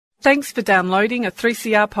Thanks for downloading a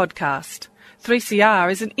 3CR podcast.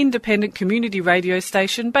 3CR is an independent community radio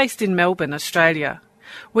station based in Melbourne, Australia.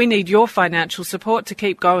 We need your financial support to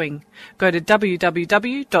keep going. Go to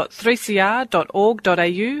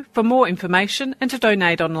www.3cr.org.au for more information and to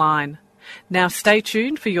donate online. Now stay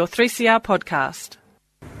tuned for your 3CR podcast.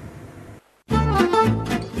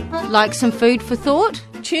 Like some food for thought?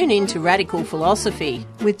 Tune in to Radical Philosophy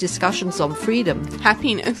with discussions on freedom,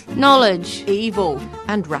 happiness, knowledge, evil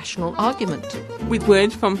and rational argument. With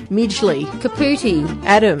words from Midgley, Caputi,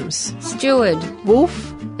 Adams, Stewart,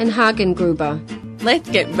 Wolf and Hagengruber. Let's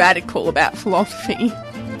get radical about philosophy.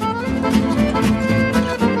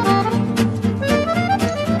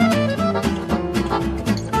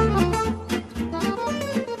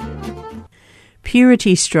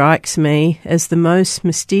 Purity strikes me as the most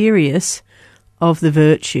mysterious of the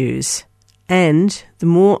virtues, and the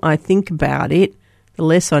more I think about it, the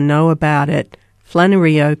less I know about it.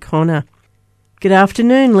 Flannery O'Connor. Good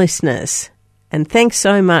afternoon, listeners, and thanks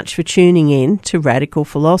so much for tuning in to Radical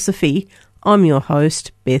Philosophy. I'm your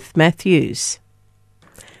host, Beth Matthews.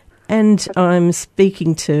 And I'm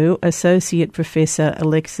speaking to Associate Professor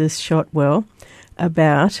Alexis Shotwell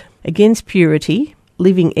about Against Purity,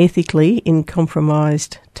 Living Ethically in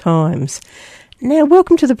Compromised Times. Now,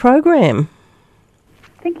 welcome to the program.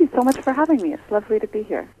 Thank you so much for having me. It's lovely to be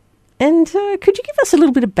here. And could you give us a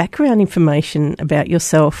little bit of background information about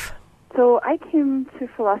yourself? So I came to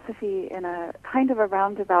philosophy in a kind of a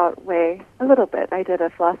roundabout way, a little bit. I did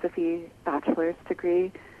a philosophy bachelor's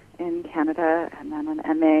degree in Canada and then an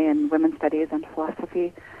MA in women's studies and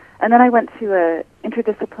philosophy. And then I went to an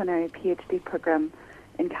interdisciplinary PhD program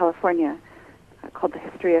in California called the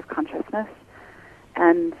History of Consciousness.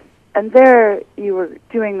 And there you were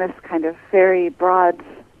doing this kind of very broad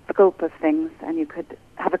scope of things, and you could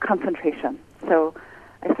have a concentration. So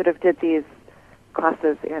I sort of did these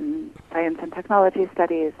classes in science and technology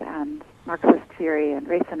studies and Marxist theory and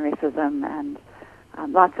race and racism and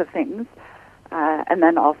lots of things. And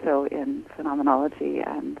then also in phenomenology,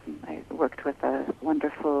 and I worked with a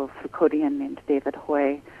wonderful Foucauldian named David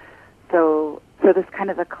Hoy. So this kind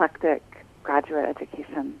of eclectic graduate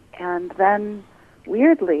education. And then,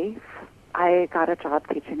 weirdly, I got a job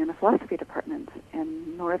teaching in a philosophy department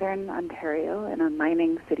in northern Ontario in a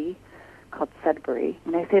mining city called Sudbury.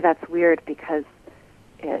 And I say that's weird because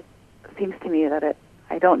it seems to me that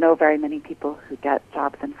I don't know very many people who get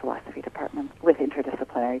jobs in philosophy departments with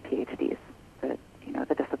interdisciplinary PhDs.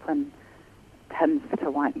 The discipline tends to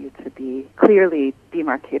want you to be clearly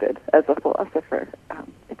demarcated as a philosopher.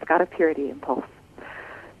 It's got a purity impulse.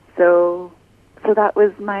 So that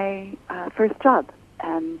was my first job,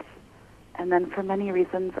 and then for many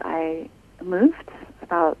reasons I moved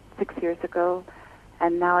about 6 years ago,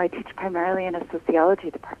 and now I teach primarily in a sociology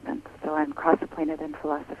department. So I'm cross-appointed in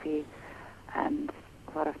philosophy, and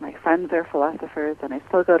a lot of my friends are philosophers, and I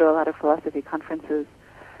still go to a lot of philosophy conferences.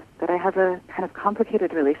 But I have a kind of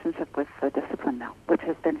complicated relationship with the discipline now, which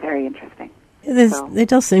has been very interesting. There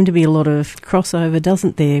does seem to be a lot of crossover,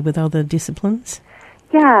 doesn't there, with other disciplines?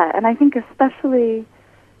 Yeah, and I think especially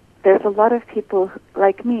there's a lot of people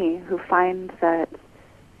like me who find that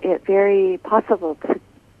it's very possible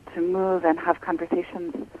to move and have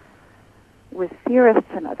conversations with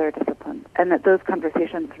theorists in other disciplines, and that those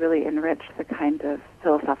conversations really enrich the kind of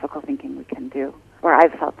philosophical thinking we can do, or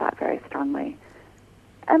I've felt that very strongly.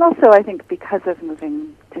 And also, I think because of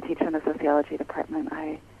moving to teach in a sociology department,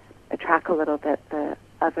 I track a little bit the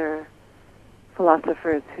other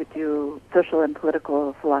philosophers who do social and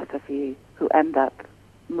political philosophy who end up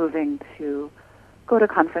moving to go to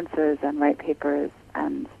conferences and write papers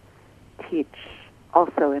and teach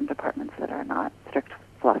also in departments that are not strict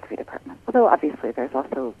philosophy departments. Although obviously there's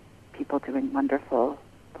also people doing wonderful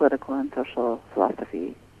political and social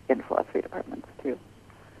philosophy in philosophy departments too.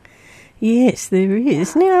 Yes, there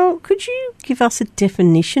is. Now, could you give us a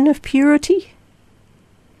definition of purity?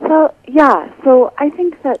 So I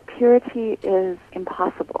think that purity is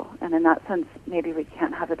impossible, and in that sense, maybe we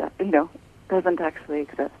can't have it, doesn't actually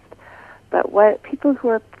exist. But what people who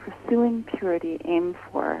are pursuing purity aim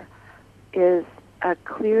for is a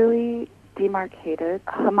clearly demarcated,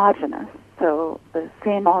 homogeneous, so the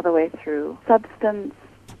same all the way through substance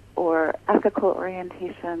or ethical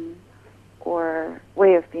orientation or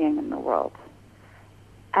way of being in the world.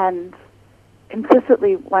 And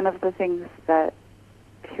implicitly, one of the things that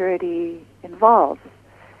purity involves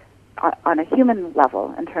on a human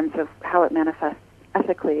level in terms of how it manifests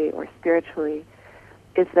ethically or spiritually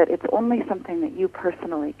is that it's only something that you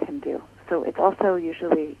personally can do. So it's also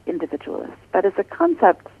usually individualist. But as a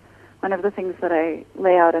concept, one of the things that I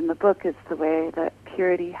lay out in the book is the way that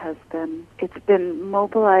purity it's been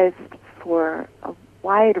mobilized for a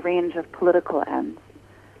wide range of political ends,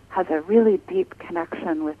 has a really deep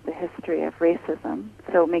connection with the history of racism.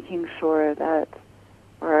 So making sure that,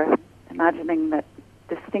 or imagining that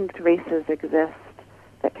distinct races exist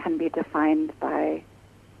that can be defined by,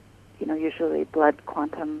 usually blood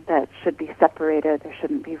quantum, that should be separated, there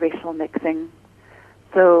shouldn't be racial mixing.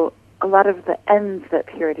 So a lot of the ends that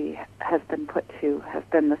purity has been put to have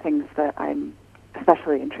been the things that I'm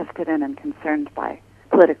especially interested in and concerned by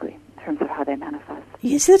politically in terms of how they manifest.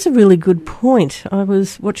 Yes, that's a really good point. I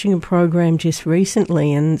was watching a program just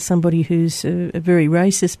recently, and somebody who's a very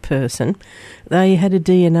racist person, they had a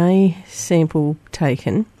DNA sample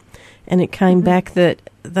taken, and it came back that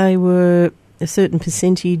they were a certain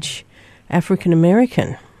percentage African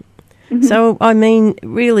American. Mm-hmm. So, I mean,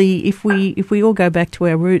 really, if we all go back to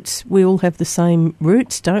our roots, we all have the same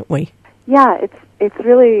roots, don't we? Yeah, it's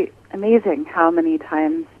really amazing how many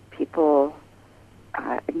times people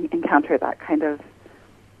encounter that kind of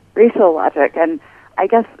racial logic, and I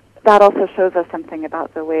guess that also shows us something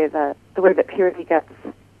about the way that purity gets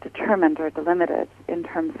determined or delimited. In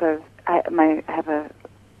terms of, I have a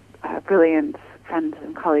brilliant friend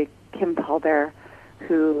and colleague, Kim Tallbear,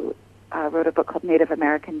 who wrote a book called Native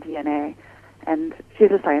American DNA, and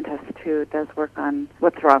she's a scientist who does work on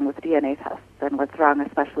what's wrong with DNA tests and what's wrong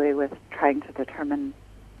especially with trying to determine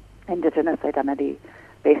indigenous identity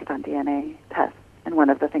based on DNA tests. And one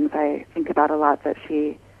of the things I think about a lot that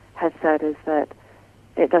she has said is that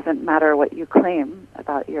it doesn't matter what you claim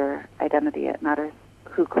about your identity, it matters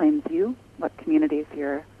who claims you, what communities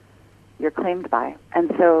you're claimed by.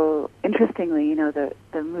 And so, interestingly, the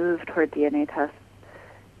move toward DNA tests,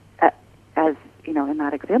 as in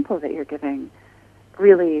that example that you're giving,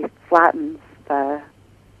 really flattens the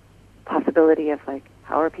possibility of, like,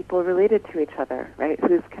 how are people related to each other, right?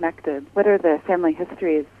 Who's connected? What are the family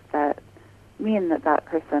histories that mean that that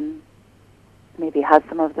person maybe has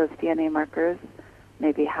some of those DNA markers,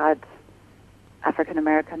 maybe had African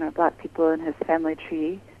American or black people in his family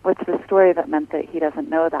tree? What's the story that meant that he doesn't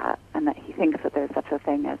know that and that he thinks that there's such a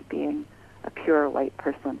thing as being a pure white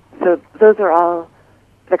person? So those are all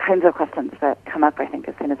the kinds of questions that come up, I think,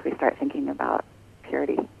 as soon as we start thinking about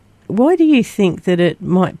purity. Why do you think that it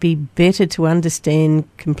might be better to understand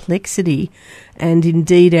complexity, and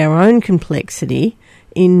indeed our own complexity,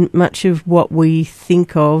 in much of what we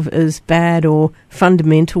think of as bad or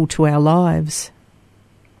fundamental to our lives?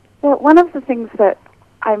 Well, one of the things that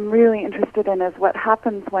I'm really interested in is what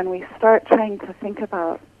happens when we start trying to think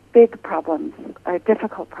about big problems or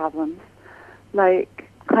difficult problems like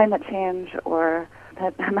climate change or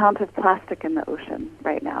the amount of plastic in the ocean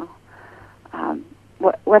right now.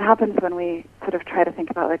 What happens when we sort of try to think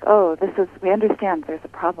about, like, we understand there's a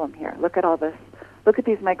problem here. Look at all this. Look at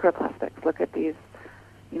these microplastics. Look at these,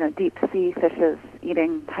 deep sea fishes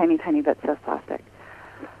eating tiny, tiny bits of plastic.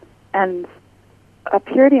 And a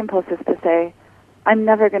purity impulse is to say, I'm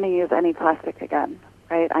never going to use any plastic again,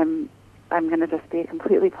 right? I'm going to just be a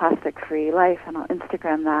completely plastic-free life, and I'll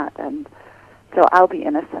Instagram that, and so I'll be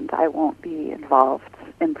innocent. I won't be involved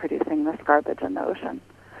in producing this garbage in the ocean.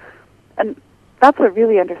 And that's a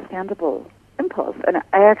really understandable impulse, and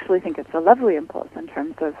I actually think it's a lovely impulse in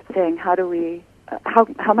terms of saying how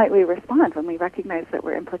might we respond when we recognize that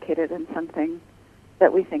we're implicated in something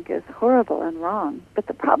that we think is horrible and wrong. But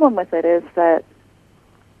the problem with it is that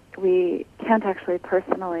we can't actually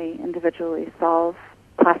personally, individually solve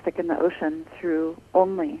plastic in the ocean through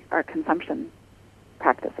only our consumption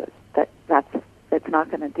practices. It's not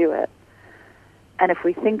going to do it. And if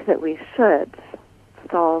we think that we should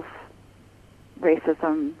solve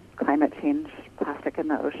racism, climate change, plastic in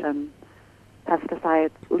the ocean,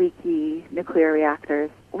 pesticides, leaky nuclear reactors,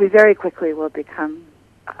 we very quickly will become,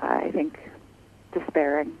 I think,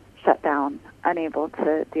 despairing, shut down, unable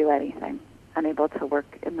to do anything, unable to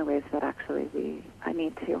work in the ways that actually I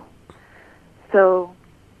need to. So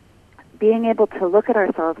being able to look at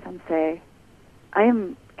ourselves and say, I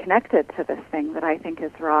am connected to this thing that I think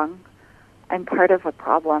is wrong. I'm part of a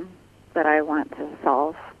problem that I want to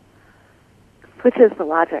solve, switches the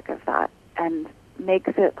logic of that and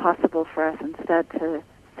makes it possible for us instead to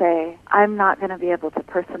say, I'm not going to be able to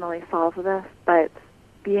personally solve this, but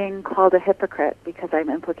being called a hypocrite because I'm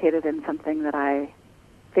implicated in something that I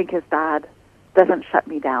think is bad doesn't shut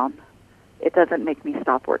me down. It doesn't make me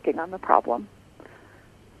stop working on the problem.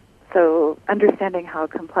 So understanding how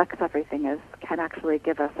complex everything is can actually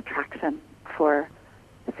give us traction for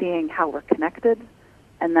seeing how we're connected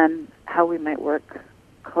and then how we might work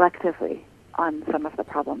collectively on some of the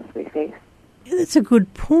problems we face. That's a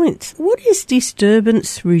good point. What is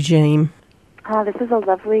disturbance regime? This is a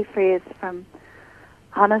lovely phrase from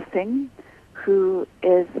Hannah Singh, who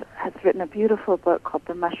has written a beautiful book called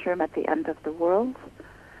The Mushroom at the End of the World.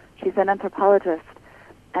 She's an anthropologist,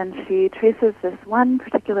 and she traces this one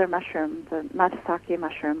particular mushroom, the Matasake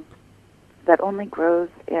mushroom, that only grows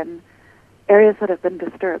in areas that have been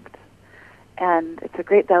disturbed. And it's a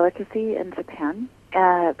great delicacy in Japan,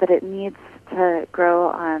 but it needs to grow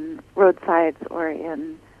on roadsides or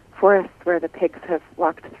in forests where the pigs have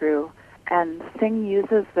walked through. And Singh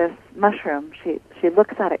uses this mushroom. She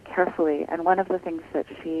looks at it carefully, and one of the things that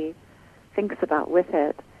she thinks about with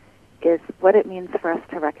it is what it means for us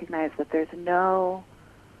to recognize that there's no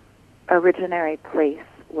originary place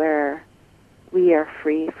where we are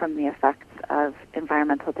free from the effects of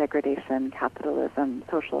environmental degradation, capitalism,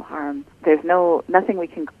 social harm. There's nothing we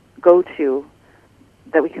can go to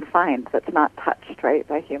that we can find that's not touched, right,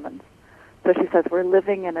 by humans. So she says we're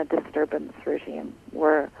living in a disturbance regime.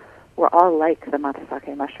 We're all like the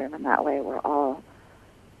Matasake mushroom in that way. We're all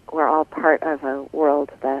part of a world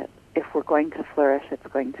that, if we're going to flourish, it's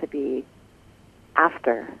going to be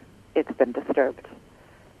after it's been disturbed.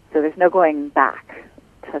 So there's no going back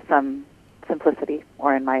to some simplicity,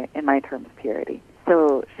 or in my terms, purity.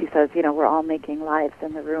 So she says, we're all making lives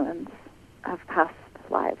in the ruins of past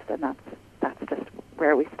lives, and that's just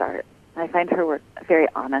where we start. I find her work very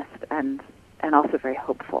honest and also very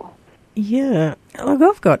hopeful. Yeah, look,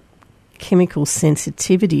 I've got chemical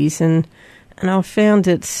sensitivities, and I've found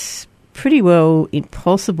it's pretty well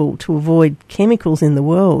impossible to avoid chemicals in the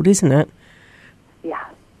world, isn't it? Yeah.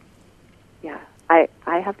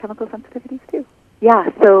 I have chemical sensitivities too. Yeah,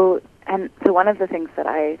 so one of the things that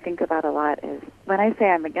I think about a lot is when I say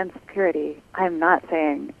I'm against purity, I'm not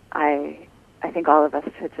saying I think all of us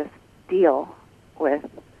should just deal with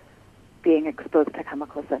being exposed to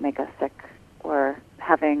chemicals that make us sick, or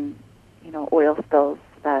having, oil spills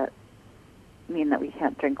that mean that we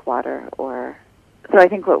can't drink water. Or so I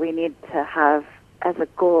think what we need to have as a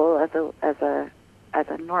goal, as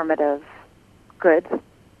a normative good,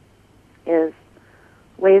 is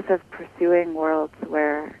ways of pursuing worlds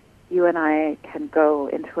where you and I can go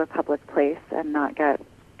into a public place and not get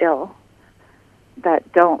ill,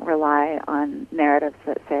 that don't rely on narratives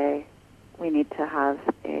that say we need to have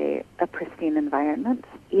a pristine environment,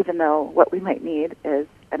 even though what we might need is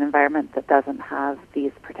an environment that doesn't have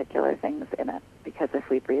these particular things in it, because if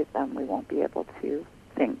we breathe them, we won't be able to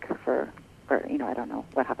think or I don't know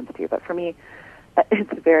what happens to you, but for me,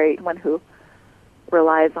 it's very one who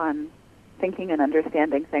relies on thinking and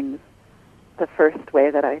understanding things. The first way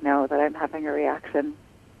that I know that I'm having a reaction,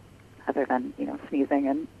 other than, sneezing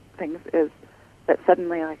and things, is that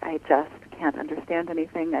suddenly, I just can't understand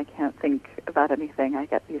anything. I can't think about anything. I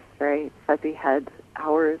get these very fuzzy head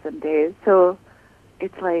hours and days. So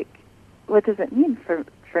it's like, what does it mean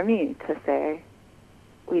for me to say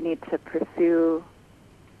we need to pursue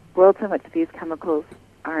worlds in which these chemicals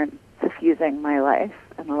aren't suffusing my life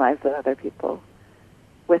and the lives of other people,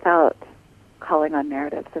 without calling on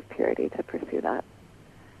narratives of purity to pursue that?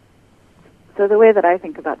 So the way that I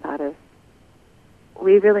think about that is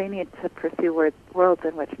we really need to pursue worlds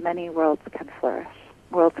in which many worlds can flourish,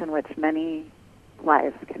 worlds in which many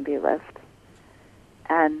lives can be lived.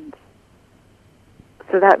 And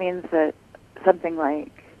so that means that something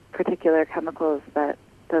like particular chemicals that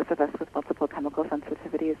those of us with multiple chemical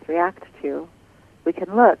sensitivities react to, we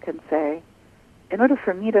can look and say, in order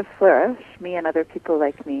for me to flourish, me and other people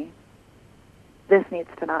like me, this needs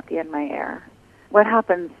to not be in my air. What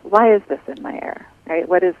happens? Why is this in my air? Right?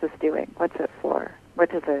 What is this doing? What's it for? What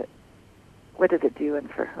does it do, and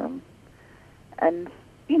for whom? And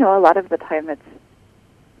a lot of the time, it's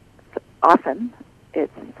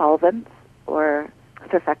solvents or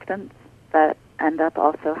surfactants that end up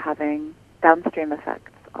also having downstream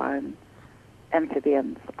effects on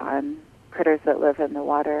amphibians, on critters that live in the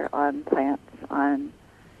water, on plants, on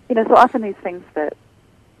so often these things that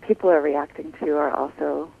people are reacting to are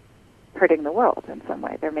also hurting the world in some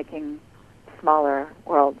way. They're making smaller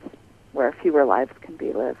worlds where fewer lives can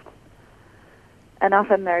be lived. And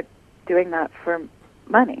often they're doing that for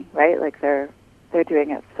money, right? Like they're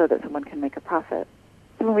doing it so that someone can make a profit.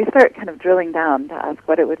 So when we start kind of drilling down to ask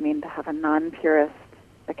what it would mean to have a non-purist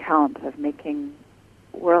account of making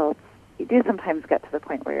worlds, you do sometimes get to the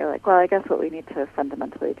point where you're like, well, I guess what we need to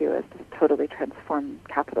fundamentally do is just totally transform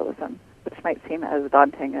capitalism, which might seem as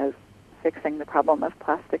daunting as fixing the problem of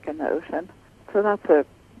plastic in the ocean. So that's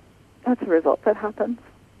a result that happens.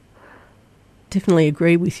 Definitely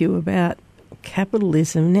agree with you about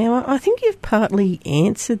capitalism. Now, I think you've partly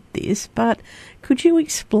answered this, but could you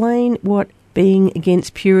explain what being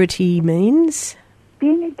against purity means?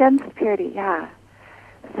 Being against purity, yeah.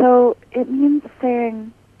 So it means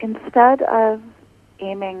saying, instead of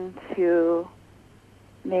aiming to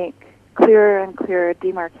make clearer and clearer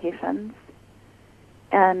demarcations,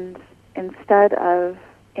 and instead of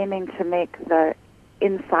aiming to make the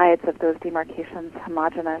insides of those demarcations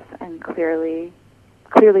homogeneous and clearly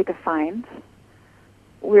defined,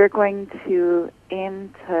 we're going to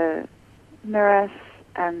aim to nourish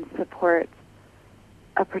and support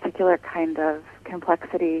a particular kind of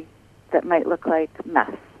complexity that might look like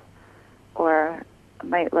mess, or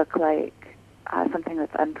might look like something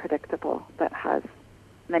that's unpredictable but has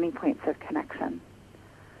many points of connection.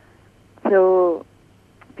 So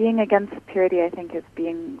being against purity, I think, is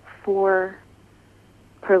being for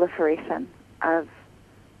proliferation of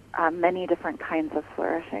many different kinds of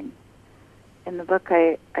flourishing. In the book,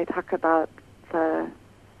 I talk about the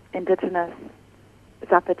indigenous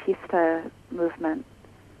Zapatista movement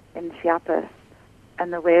in Chiapas,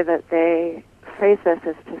 and the way that they phrase this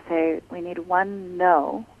is to say, we need one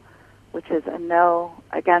no, which is a no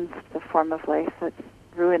against the form of life that's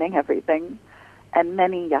ruining everything, and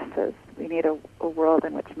many yeses. We need a world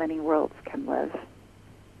in which many worlds can live.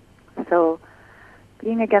 So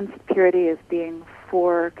being against purity is being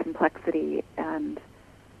for complexity, and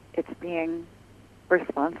it's being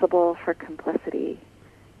responsible for complicity,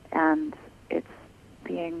 and it's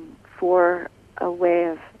being for a way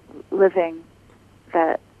of living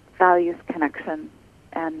that values connection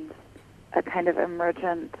and a kind of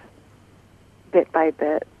emergent,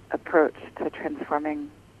 bit-by-bit approach to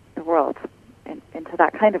transforming the world into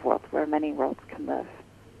that kind of world where many worlds can live.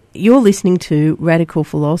 You're listening to Radical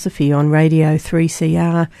Philosophy on Radio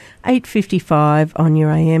 3CR, 855 on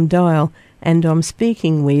your AM dial, and I'm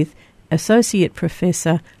speaking with Associate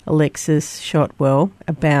Professor Alexis Shotwell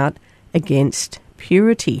about Against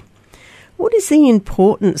Purity. What is the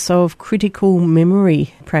importance of critical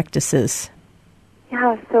memory practices?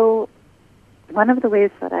 Yeah, so one of the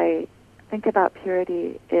ways that I think about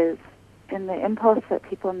purity is in the impulse that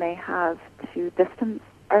people may have to distance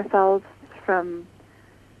ourselves from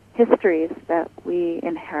histories that we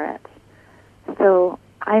inherit. So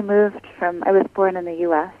I was born in the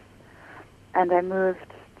U.S., and I moved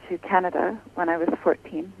to Canada when I was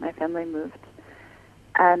 14. My family moved.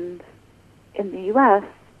 And in the U.S.,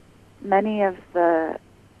 many of the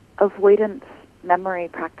avoidant memory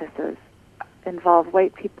practices involve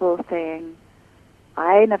white people saying,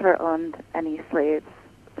 I never owned any slaves,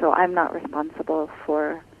 so I'm not responsible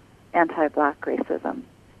for anti-black racism.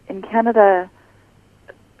 In Canada,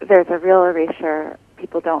 there's a real erasure.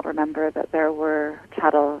 People don't remember that there were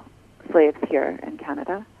chattel slaves here in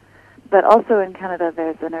Canada. But also in Canada,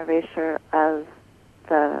 there's an erasure of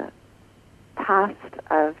the past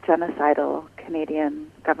of genocidal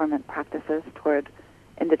Canadian government practices toward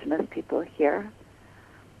Indigenous people here,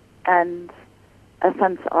 and a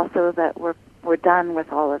sense also that we're done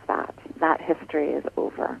with all of that. That history is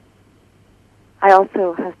over. I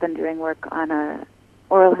also have been doing work on an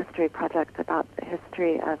oral history project about the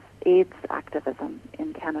history of AIDS activism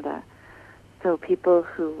in Canada. So people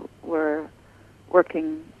who were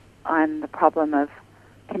working on the problem of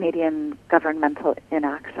Canadian governmental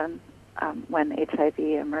inaction when HIV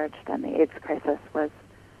emerged and the AIDS crisis was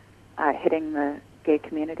hitting the gay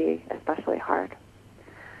community especially hard.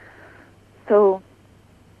 So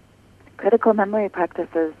critical memory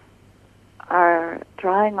practices are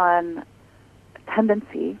drawing on a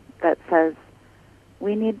tendency that says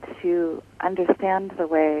we need to understand the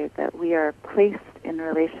way that we are placed in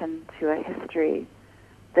relation to a history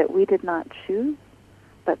that we did not choose,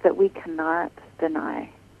 but that we cannot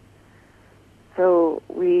deny. So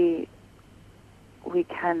we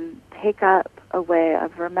can take up a way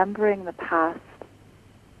of remembering the past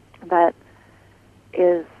that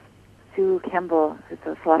is, Sue Campbell, who's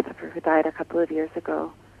a philosopher who died a couple of years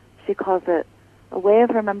ago, she calls it a way of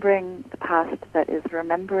remembering the past that is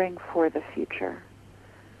remembering for the future.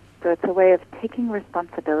 So it's a way of taking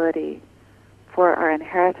responsibility for our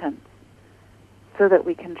inheritance so that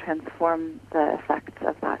we can transform the effects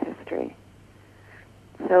of that history.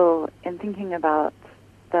 So in thinking about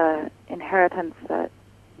the inheritance that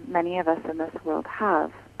many of us in this world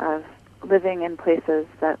have of living in places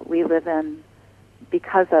that we live in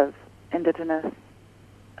because of Indigenous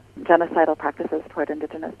genocidal practices toward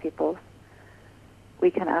Indigenous peoples,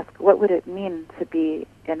 we can ask, what would it mean to be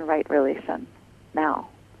in right relation now,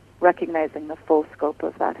 recognizing the full scope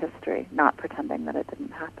of that history, not pretending that it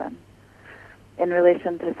didn't happen, in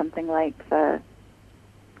relation to something like the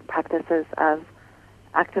practices of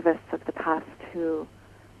activists of the past who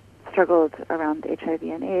struggled around HIV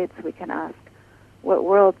and AIDS. We can ask, what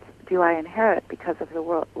world do I inherit because of the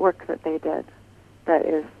work that they did that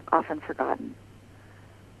is often forgotten?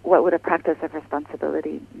 What would a practice of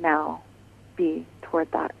responsibility now be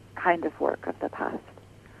toward that kind of work of the past?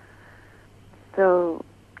 So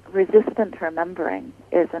resistant remembering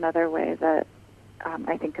is another way that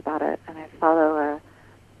I think about it, and I follow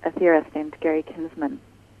a theorist named Gary Kinsman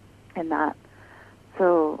in that.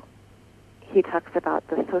 So he talks about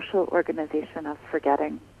the social organization of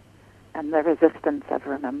forgetting and the resistance of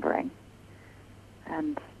remembering.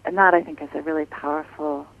 And that, I think, is a really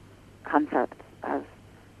powerful concept of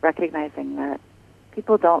recognizing that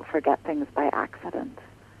people don't forget things by accident.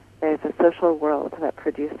 There's a social world that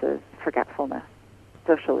produces forgetfulness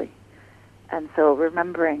socially. And so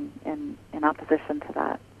remembering in opposition to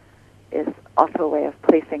that is also a way of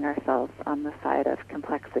placing ourselves on the side of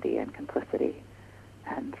complexity and complicity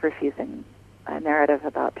and refusing a narrative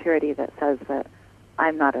about purity that says that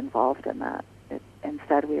I'm not involved in that.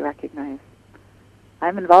 Instead, we recognize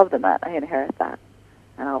I'm involved in that, I inherit that,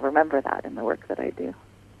 and I'll remember that in the work that I do.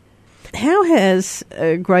 How has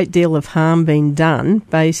a great deal of harm been done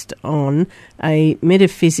based on a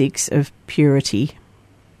metaphysics of purity?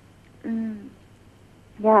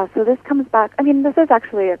 Yeah, so this comes back, this is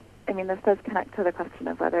actually, this does connect to the question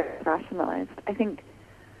of whether it's rationalized. I think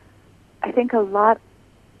a lot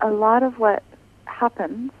of what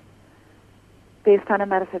happens based on a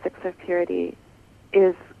metaphysics of purity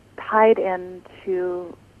is tied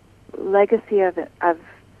into legacy of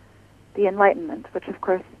the Enlightenment, which of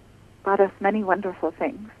course brought us many wonderful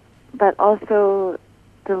things, but also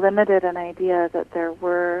delimited an idea that there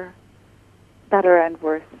were better and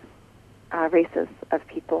worse races of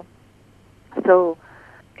people. So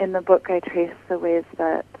in the book I trace the ways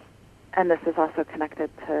that, and this is also connected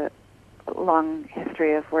to a long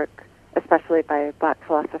history of work, especially by Black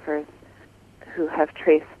philosophers who have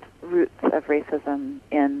traced roots of racism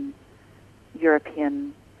in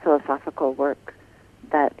European philosophical work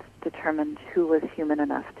that determined who was human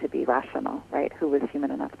enough to be rational, right? Who was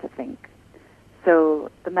human enough to think. So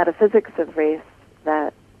the metaphysics of race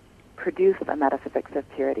that produce a metaphysics of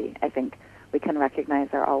purity, I think we can recognize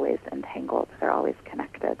are always entangled, they're always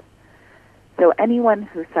connected. So anyone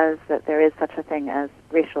who says that there is such a thing as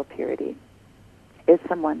racial purity is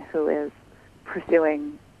someone who is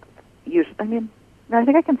pursuing, I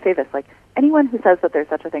think I can say this, anyone who says that there's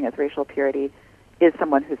such a thing as racial purity is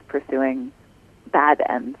someone who's pursuing bad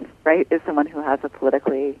ends, right? Is someone who has a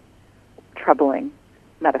politically troubling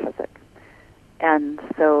metaphysic. And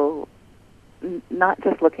so not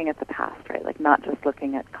just looking at the past, right? Not just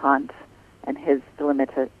looking at Kant and his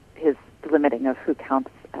delimiting of who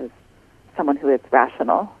counts as someone who is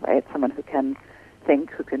rational, right? Someone who can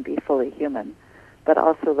think, who can be fully human, but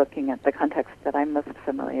also looking at the context that I'm most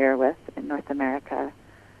familiar with in North America.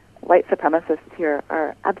 White supremacists here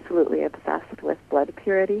are absolutely obsessed with blood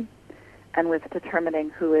purity and with determining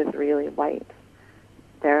who is really white.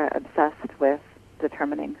 They're obsessed with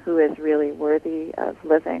determining who is really worthy of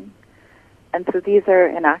living. And so these are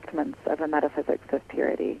enactments of a metaphysics of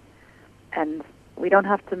purity. And we don't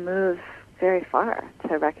have to move very far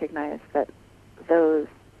to recognize that those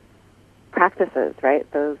practices, right,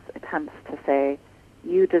 those attempts to say,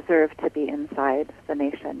 you deserve to be inside the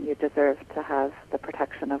nation, you deserve to have the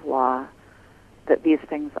protection of law, that these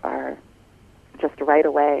things are just right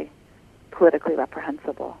away politically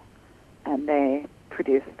reprehensible, and they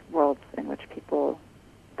produce worlds in which people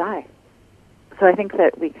die. So I think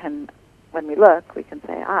that we can, when we look, we can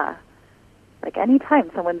say, any time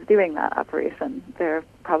someone's doing that operation, they're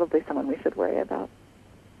probably someone we should worry about.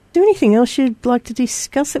 Is there anything else you'd like to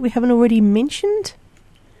discuss that we haven't already mentioned?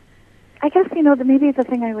 I guess, maybe the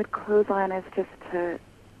thing I would close on is just to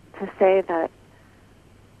say that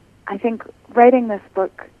I think writing this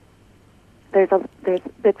book, there's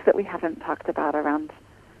bits that we haven't talked about around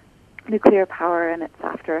nuclear power and its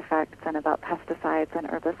after effects and about pesticides and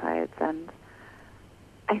herbicides. And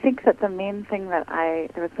I think that the main thing that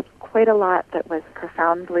there was quite a lot that was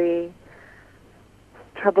profoundly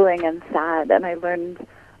troubling and sad, and I learned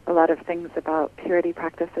a lot of things about purity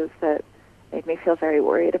practices that made me feel very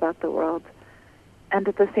worried about the world. And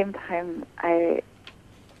at the same time, I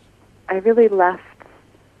really left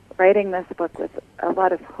writing this book with a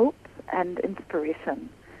lot of hope and inspiration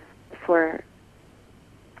for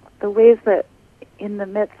the ways that in the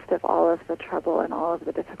midst of all of the trouble and all of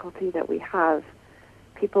the difficulty that we have,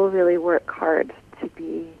 people really work hard to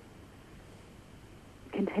be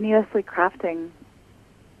continuously crafting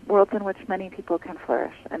worlds in which many people can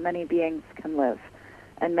flourish and many beings can live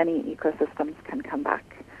and many ecosystems can come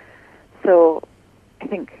back. So I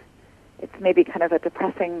think it's maybe kind of a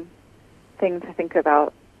depressing thing to think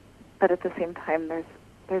about but at the same time,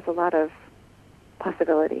 there's a lot of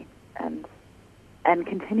possibility and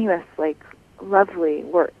continuous, like, lovely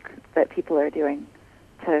work that people are doing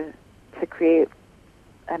to create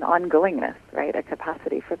an ongoingness, right? A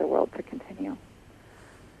capacity for the world to continue.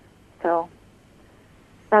 So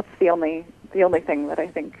that's the only thing that I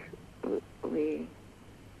think we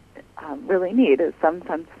really need is some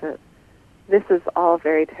sense that this is all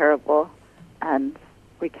very terrible, and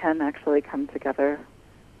we can actually come together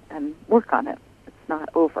and work on it. It's not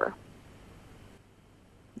over.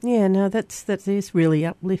 Yeah, no, that is really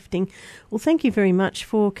uplifting. Well, thank you very much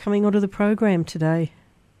for coming onto the program today.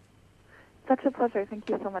 Such a pleasure. Thank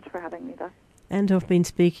you so much for having me, Doc. And I've been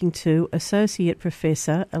speaking to Associate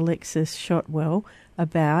Professor Alexis Shotwell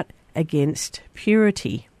about Against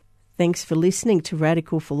Purity. Thanks for listening to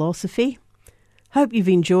Radical Philosophy. Hope you've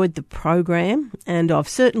enjoyed the program, and I've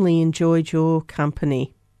certainly enjoyed your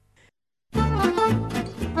company.